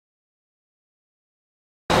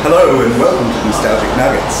Hello and welcome to Nostalgic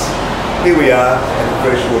Nuggets. Here we are at the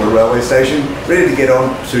Freshwater Railway Station, ready to get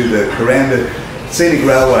on to the Kuranda Scenic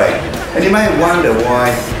Railway. And you may wonder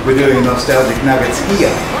why we're doing Nostalgic Nuggets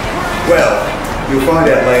here. Well, you'll find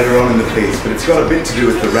out later on in the piece, but it's got a bit to do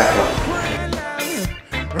with the Rattler.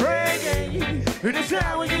 It's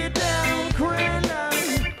how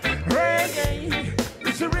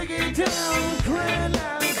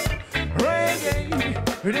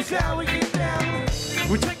we get down.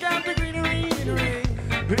 We check out the greenery.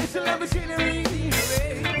 It's a lovely scenery.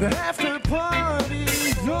 The after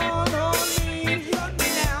party's all on me.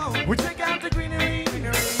 We check out the greenery.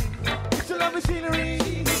 It's a lovely scenery.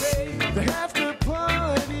 The after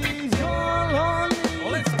party's all on me.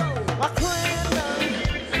 Let's go. Kuranda,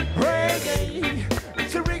 reggae.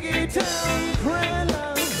 It's a reggae town.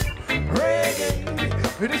 Kuranda,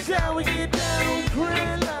 reggae. It's how we get down.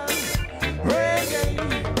 Kuranda, reggae.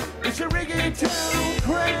 It's a reggae town,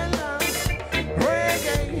 Kuranda,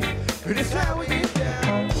 reggae. It's how we get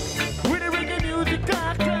down. With the reggae music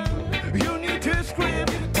doctor, you need to scream.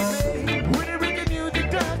 With the reggae music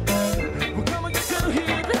doctor, we're coming to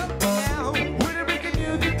hit now. With the reggae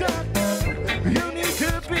music doctor, you need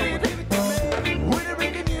to beat. With the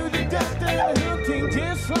reggae music doctor, looking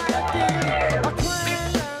just like this.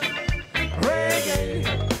 Kuranda, reggae.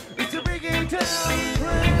 It's a reggae town,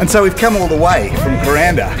 Kuranda. And so we've come all the way from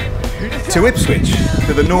Kuranda to Ipswich,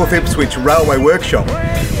 to the North Ipswich Railway Workshop,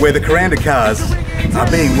 where the Kuranda cars are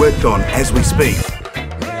being worked on as we speak.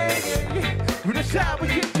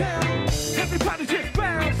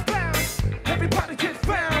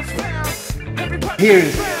 Here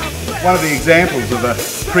is one of the examples of a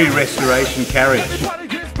pre-restoration carriage.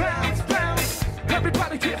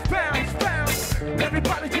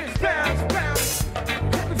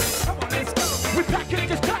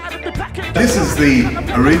 This is the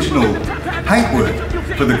original paintwork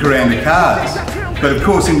for the Kuranda cars, but of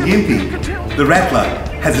course in Gympie, the Rattler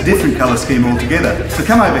has a different colour scheme altogether. So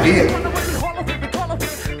come over here.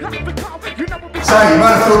 So you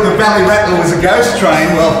might have thought the Valley Rattler was a ghost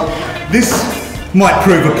train. Well, this might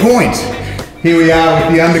prove a point. Here we are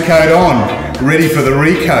with the undercoat on, ready for the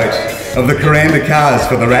recoat of the Kuranda cars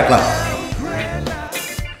for the Rattler.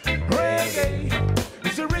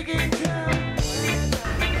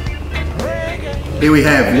 Here we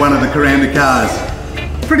have one of the Kuranda cars,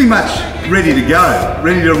 pretty much ready to go,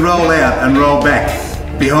 ready to roll out and roll back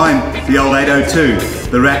behind the old 802,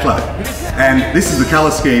 the Rattler. And this is the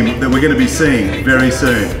colour scheme that we're going to be seeing very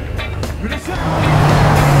soon.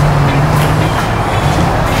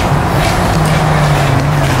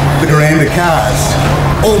 The Kuranda cars,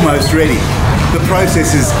 almost ready. The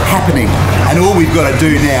process is happening, and all we've got to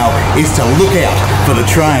do now is to look out for the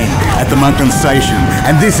train at the Monkland station.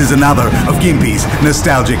 And this is another of Gympie's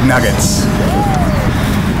Nostalgic Nuggets.